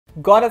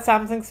Got a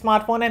Samsung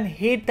smartphone and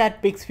hate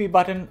that Bixby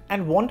button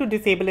and want to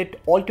disable it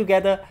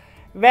altogether?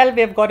 Well,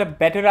 we've got a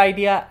better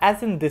idea,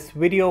 as in this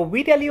video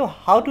we tell you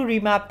how to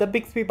remap the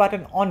Bixby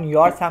button on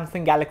your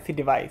Samsung Galaxy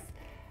device.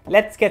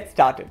 Let's get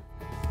started.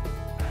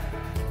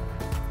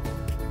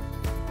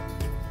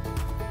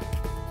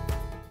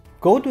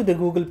 Go to the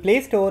Google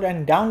Play Store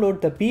and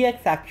download the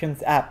BX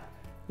Actions app.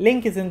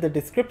 Link is in the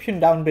description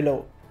down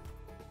below.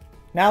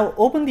 Now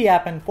open the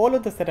app and follow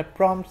the setup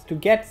prompts to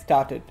get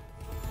started.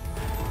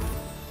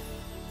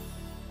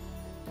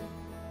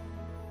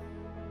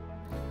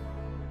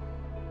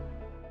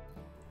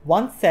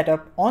 Once set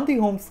up, on the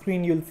home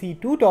screen you'll see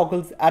two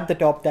toggles at the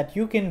top that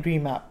you can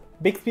remap,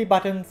 Bixby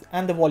buttons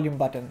and the volume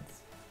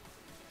buttons.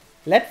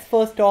 Let's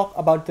first talk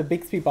about the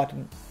Bixby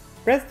button.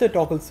 Press the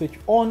toggle switch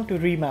on to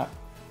remap.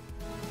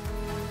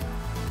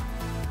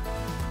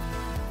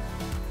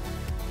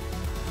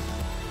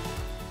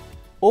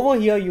 Over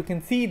here you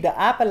can see the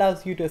app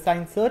allows you to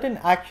assign certain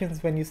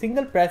actions when you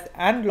single press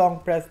and long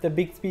press the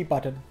Bixby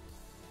button.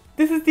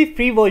 This is the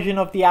free version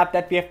of the app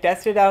that we have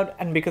tested out,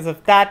 and because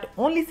of that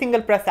only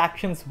single press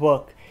actions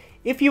work.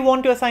 If you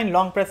want to assign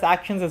long press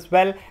actions as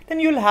well, then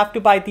you'll have to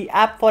buy the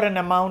app for an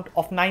amount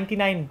of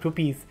 99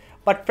 rupees.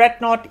 But fret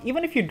not,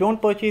 even if you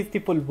don't purchase the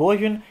full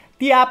version,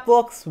 the app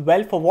works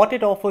well for what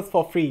it offers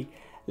for free.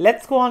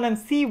 Let's go on and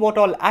see what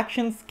all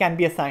actions can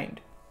be assigned.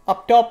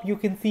 Up top you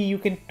can see you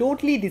can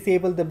totally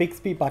disable the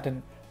Bixby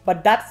button,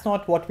 but that's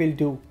not what we'll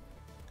do.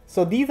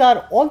 So these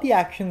are all the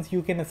actions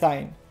you can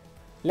assign.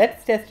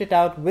 Let's test it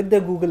out with the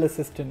Google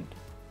Assistant.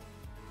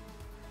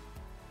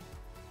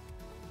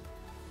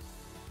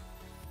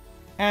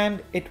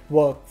 And it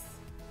works.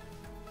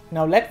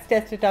 Now let's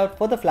test it out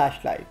for the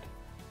flashlight.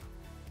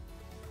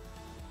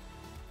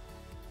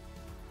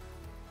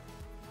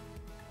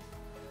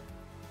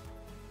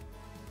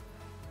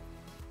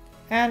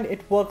 And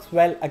it works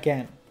well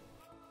again.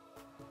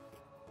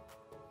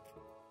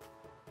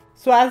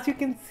 So as you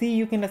can see,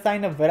 you can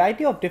assign a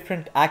variety of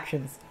different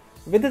actions.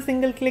 With a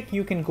single click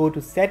you can go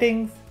to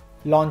settings,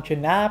 launch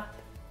an app,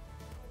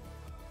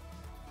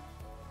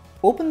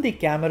 open the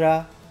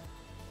camera,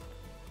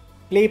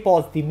 play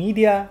pause the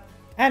media,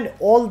 and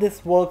all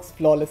this works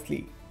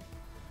flawlessly.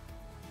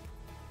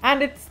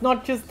 And it's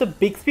not just the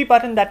Bixby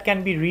button that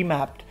can be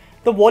remapped,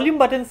 the volume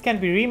buttons can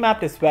be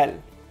remapped as well.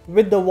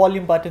 With the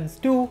volume buttons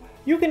too,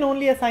 you can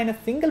only assign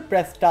a single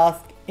press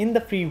task in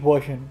the free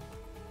version.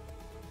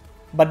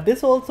 But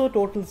this also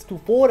totals to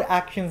 4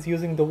 actions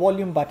using the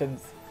volume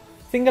buttons.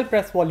 Single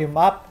press volume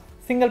up,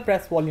 single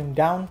press volume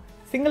down,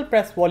 single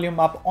press volume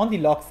up on the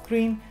lock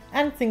screen,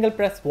 and single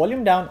press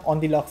volume down on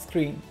the lock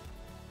screen.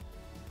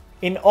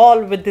 In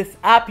all, with this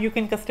app you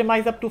can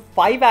customize up to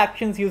 5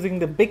 actions using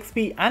the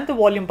Bixby and the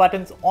volume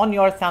buttons on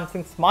your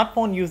Samsung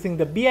smartphone using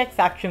the BX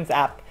Actions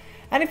app.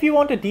 And if you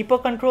want a deeper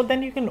control,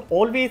 then you can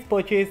always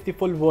purchase the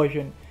full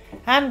version.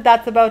 And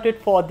that's about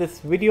it for this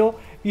video.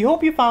 We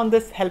hope you found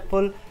this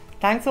helpful.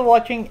 Thanks for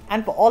watching,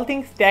 and for all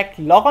things tech,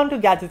 log on to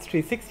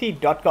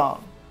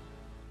gadgets360.com.